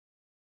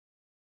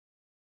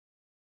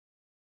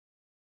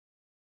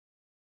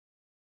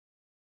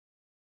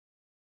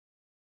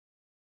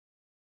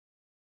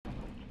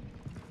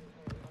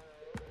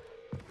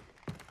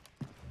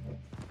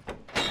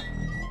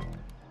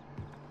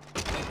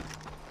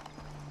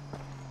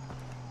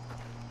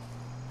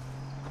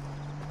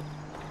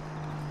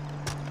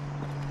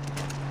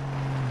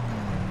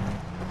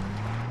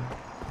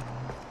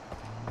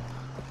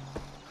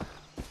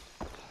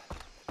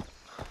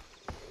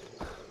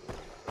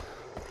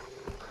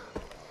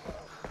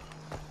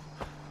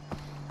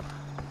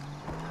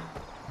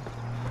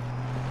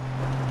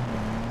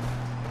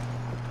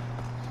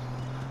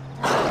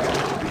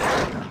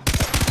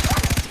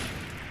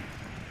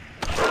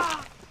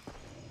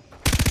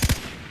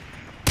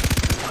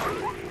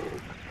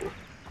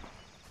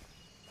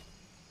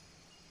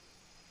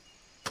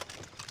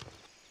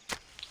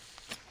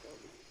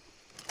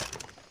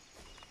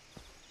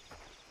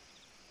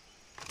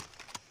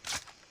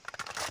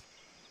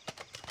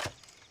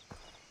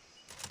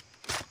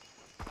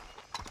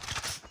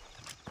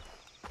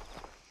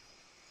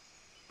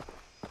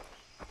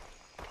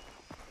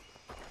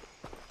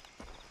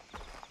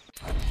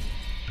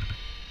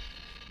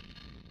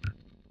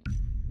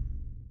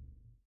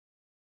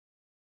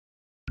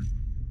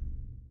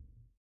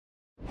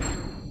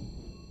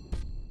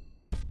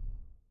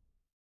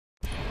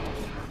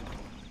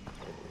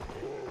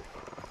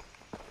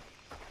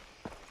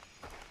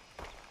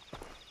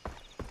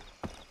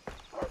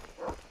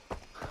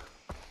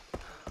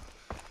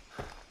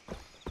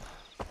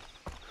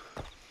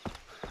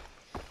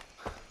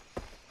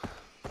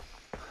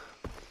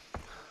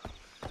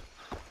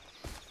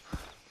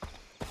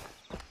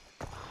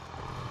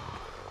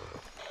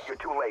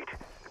Too late.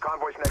 The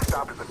convoy's next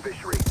stop is the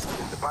fishery.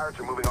 The pirates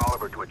are moving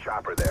Oliver to a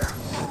chopper there.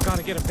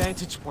 Gotta get a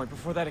vantage point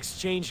before that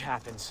exchange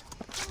happens.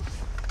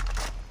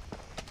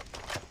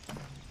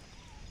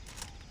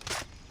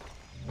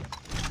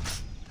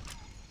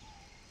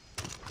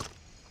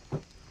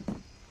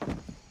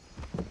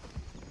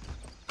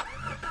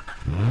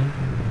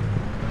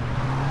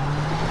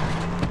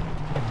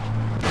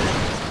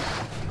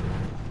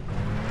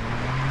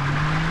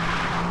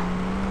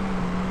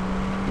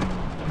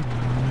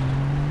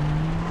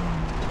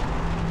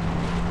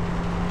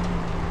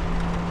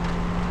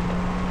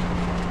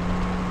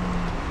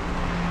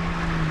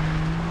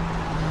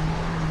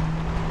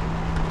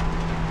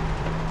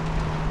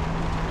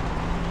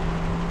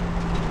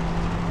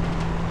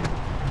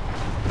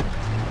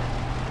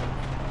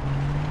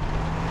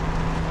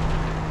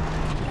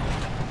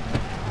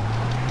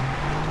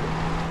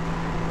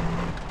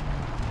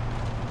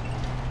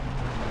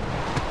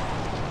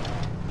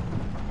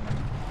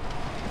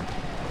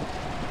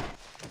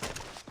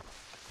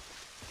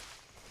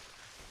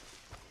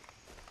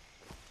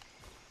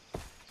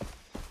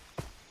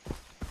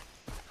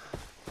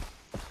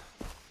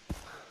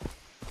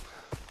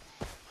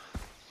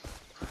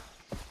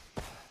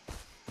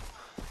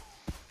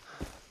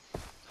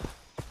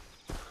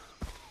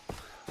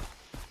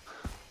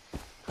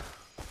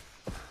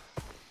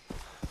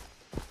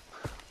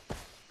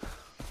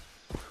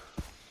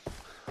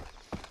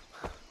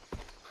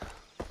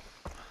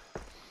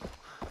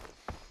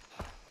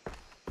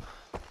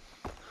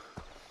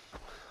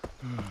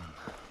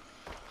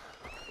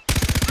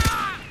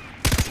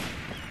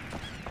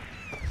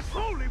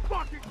 Holy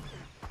fucking...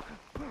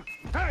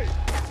 Hey!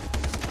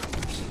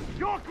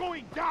 You're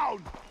going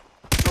down!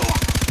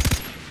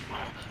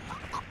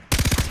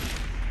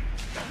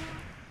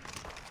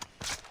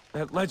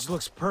 That ledge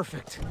looks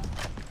perfect.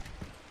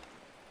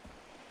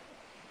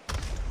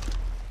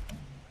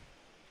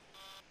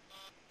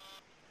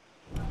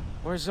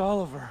 Where's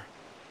Oliver?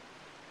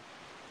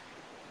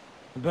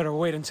 I better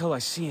wait until I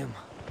see him.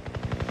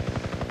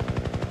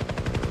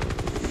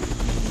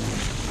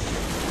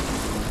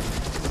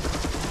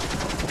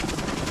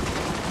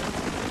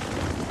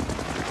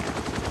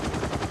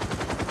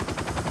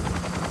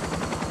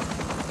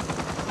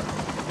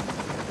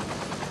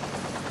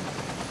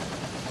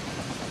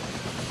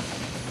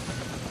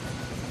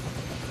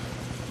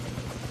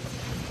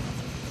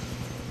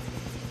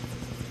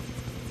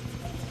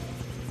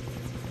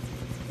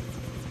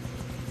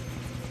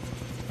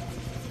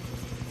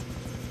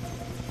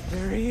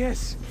 There he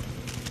is.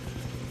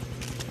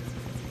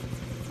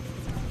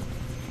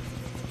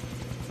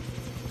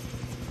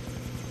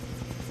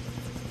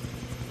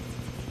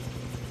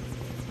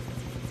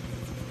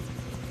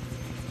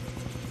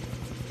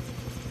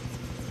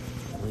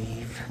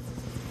 Leave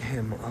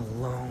him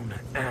alone,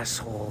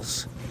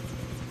 assholes.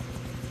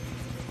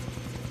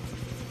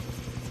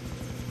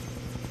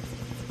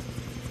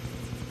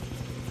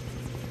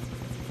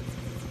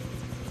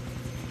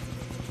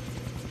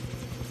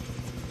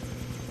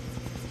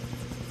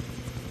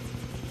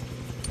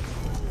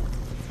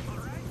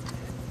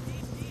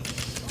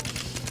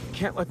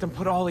 Can't let them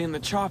put Ollie in the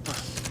chopper.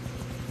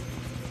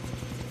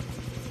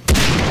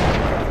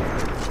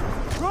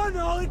 Run,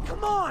 Ollie,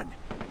 come on!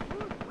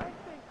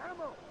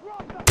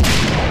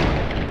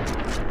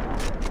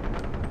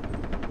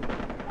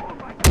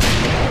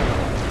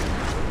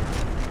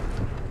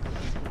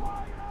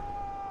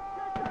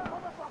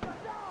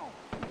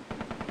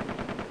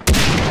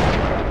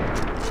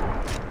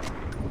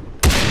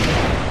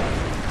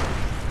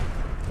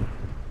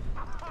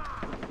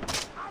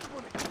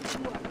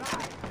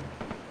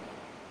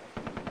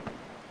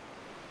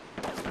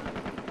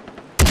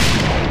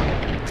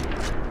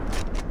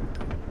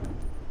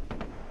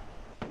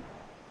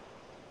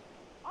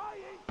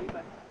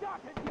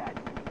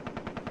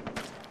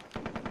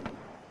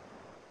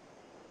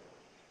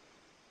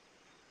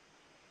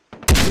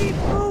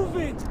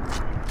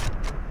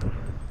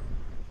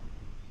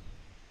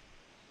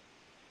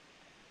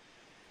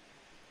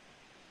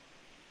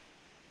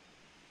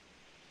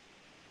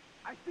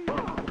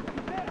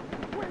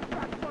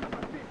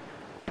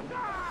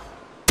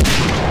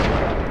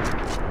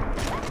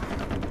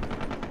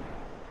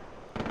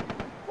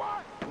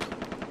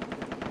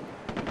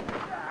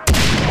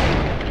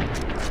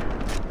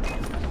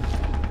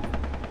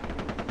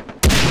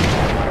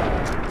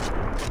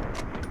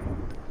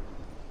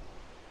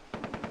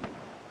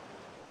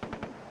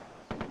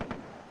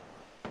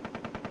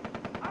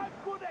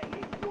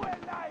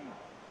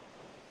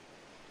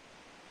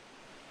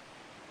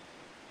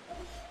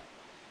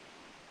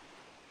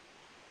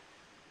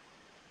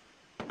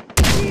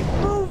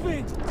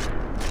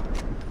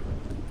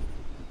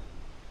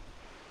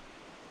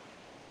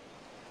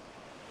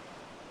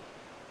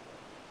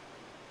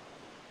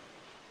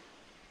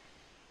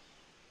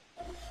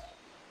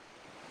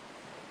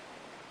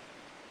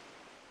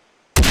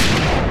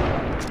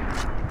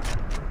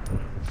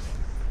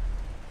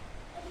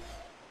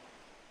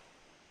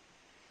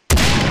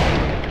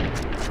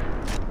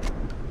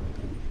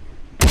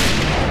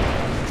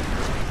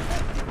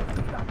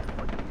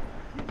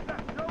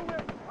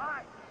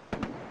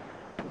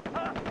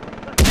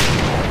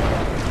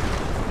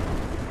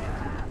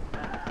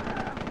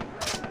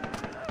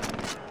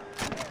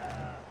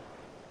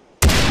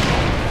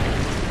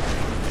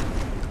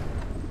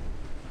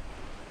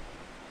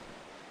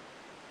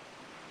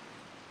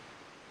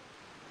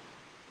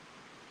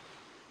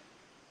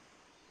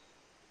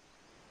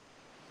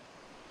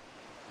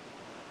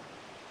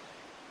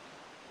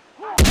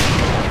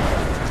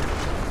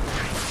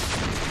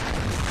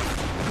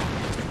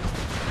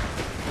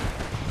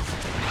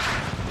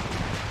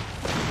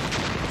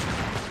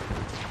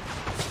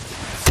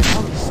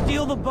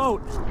 steal the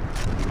boat.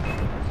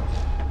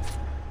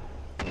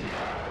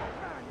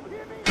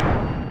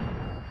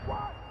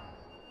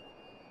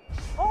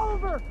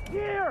 Oliver,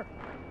 here!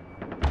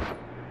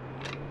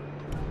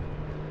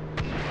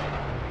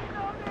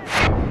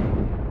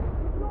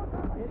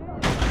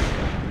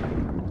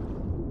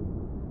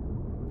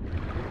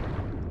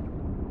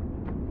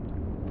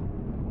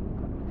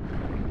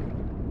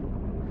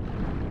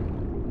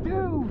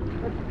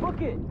 Dude, let's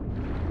book it.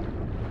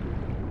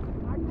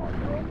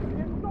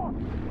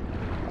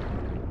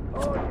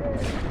 Oh yeah!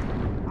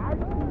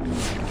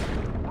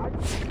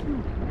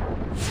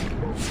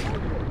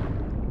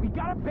 We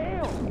gotta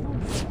bail.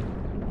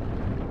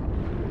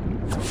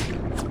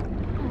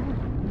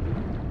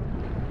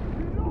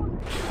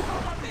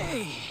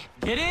 Hey,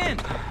 get in!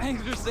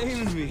 Thanks for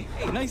saving me.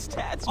 Hey, nice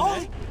tats, Oh,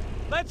 man.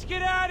 let's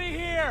get out of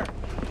here.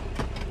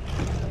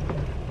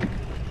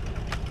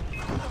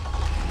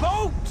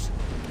 Boat!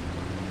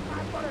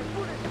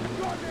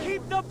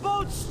 Keep the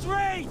boat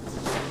straight!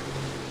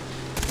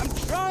 I'm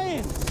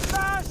trying.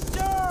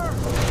 Faster!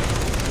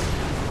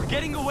 We're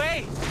getting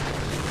away.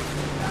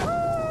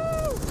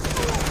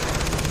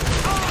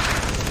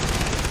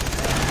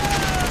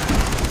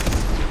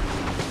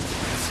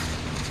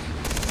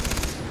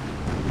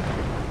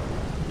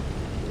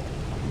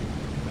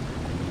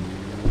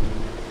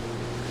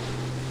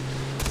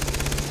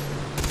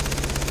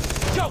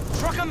 Joe,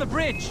 truck on the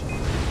bridge!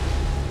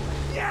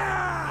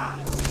 Yeah!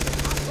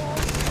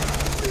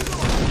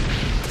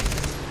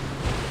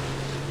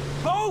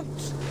 Boat!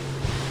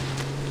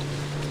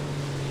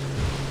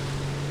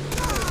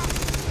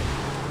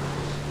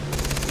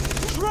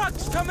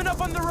 Trucks coming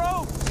up on the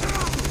road!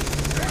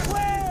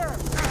 Where?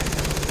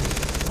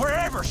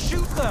 Wherever,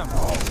 shoot them!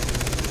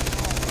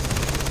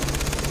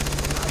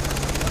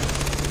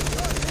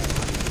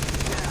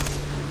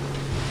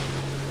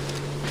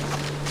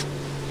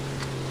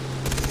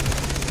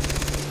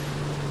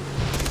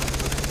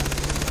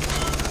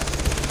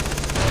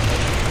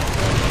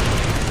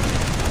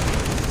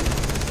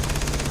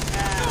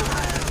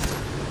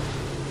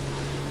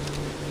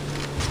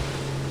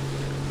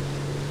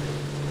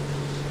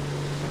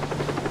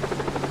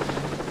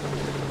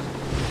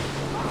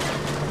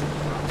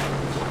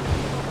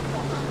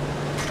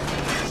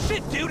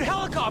 Dude,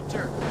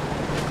 helicopter!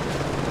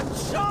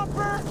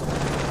 Chopper!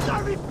 You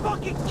gotta be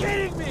fucking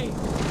kidding me!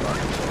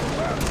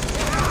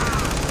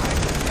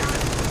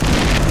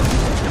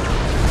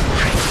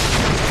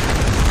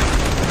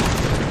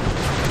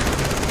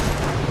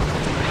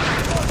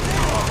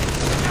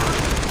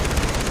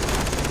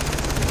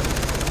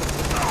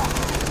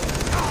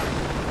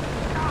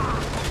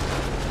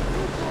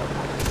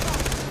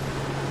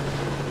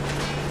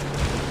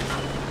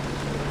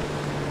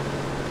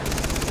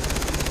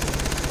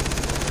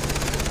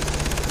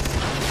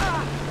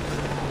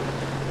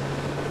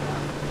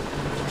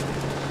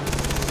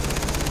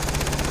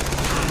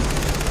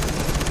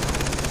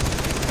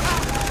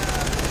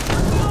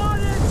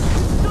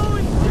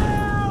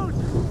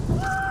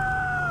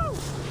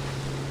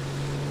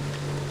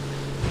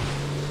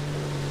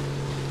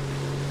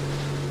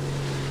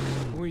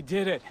 We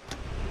did it.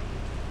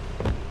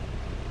 You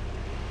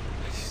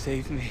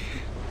saved me.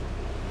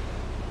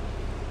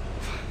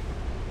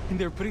 And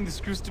they were putting the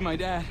screws to my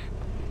dad.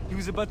 He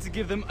was about to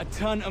give them a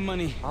ton of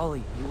money.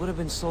 Ollie, you would have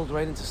been sold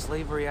right into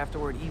slavery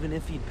afterward, even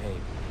if he'd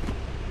paid.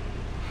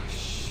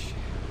 Shit.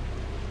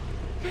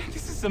 Man,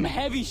 this is some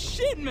heavy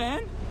shit,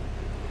 man.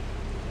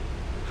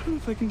 I don't know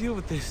if I can deal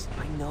with this.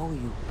 I know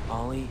you,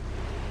 Ollie.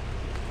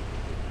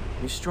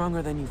 You're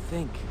stronger than you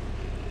think.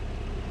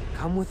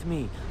 Come with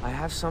me. I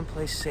have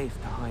someplace safe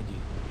to hide you.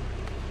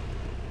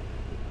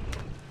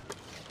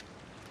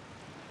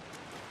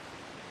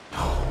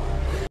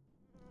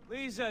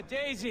 Lisa,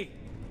 Daisy!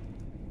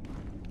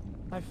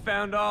 I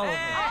found Oliver.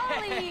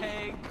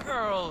 Hey,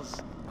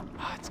 girls.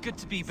 Oh, it's good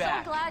to be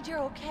back. So glad you're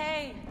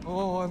okay.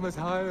 Oh, I'm as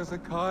high as a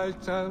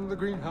kite and the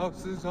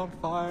greenhouse is on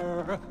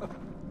fire.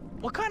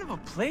 What kind of a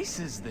place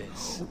is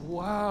this?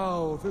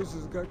 Wow, this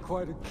has got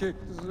quite a kick.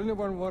 Does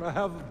anyone want to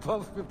have a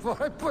puff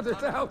before I put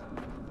it out?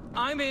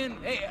 I'm in.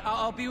 Hey,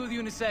 I'll be with you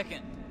in a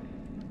second.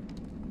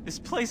 This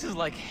place is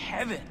like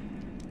heaven.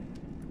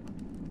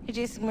 Hey,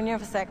 Jason, when you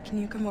have a sec,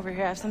 can you come over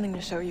here? I have something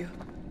to show you.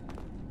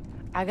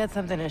 I got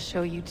something to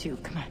show you, too.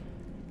 Come on.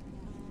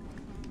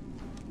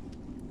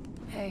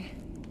 Hey.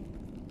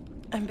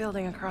 I'm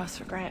building a cross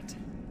for Grant.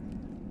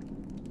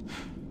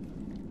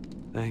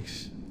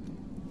 Thanks.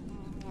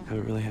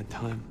 Haven't really had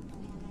time.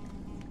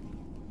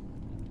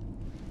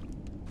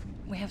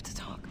 We have to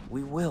talk.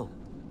 We will.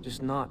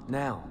 Just not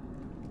now.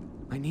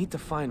 I need to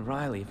find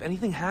Riley. If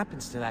anything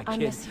happens to that kid... I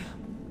miss you.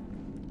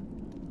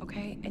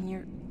 Okay? And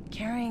you're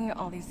carrying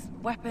all these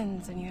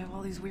weapons, and you have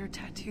all these weird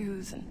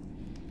tattoos, and...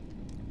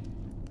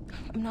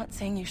 I'm not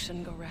saying you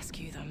shouldn't go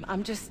rescue them.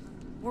 I'm just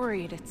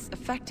worried it's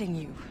affecting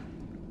you.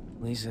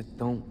 Lisa,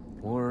 don't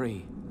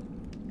worry.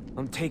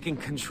 I'm taking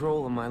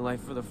control of my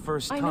life for the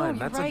first time. I know, you're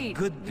That's right. a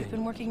good thing. You've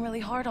been working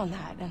really hard on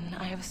that, and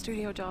I have a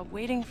studio job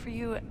waiting for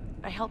you.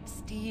 I helped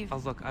Steve. Oh,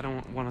 look, I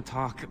don't want to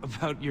talk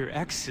about your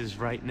exes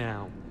right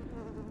now.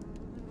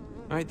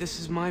 All right, this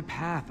is my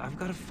path. I've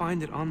got to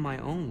find it on my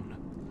own.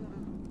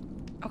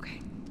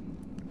 Okay.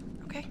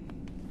 Okay.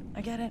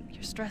 I get it.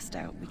 You're stressed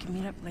out. We can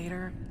meet up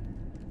later.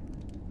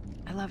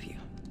 I love you.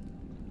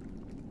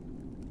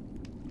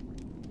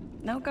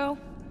 Now go.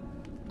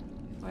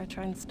 Before I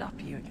try and stop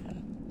you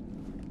again.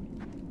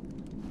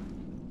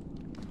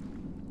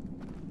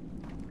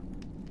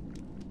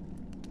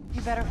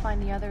 You better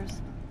find the others.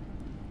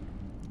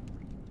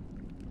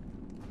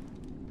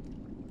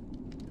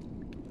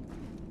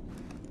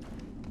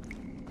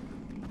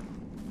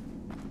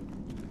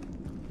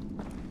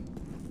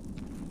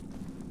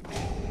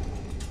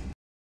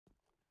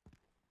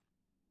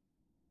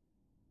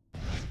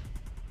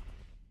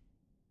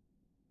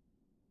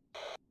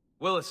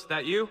 Willis,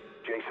 that you?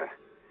 Jason,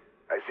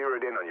 I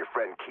zeroed in on your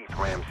friend Keith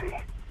Ramsey.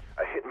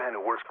 A hitman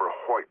who works for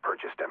Hoyt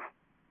purchased him.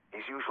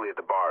 He's usually at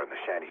the bar in the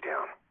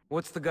shantytown.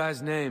 What's the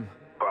guy's name?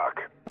 Buck.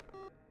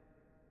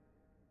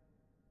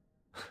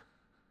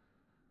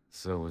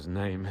 So his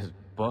name is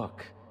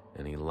Buck,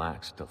 and he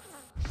lacks the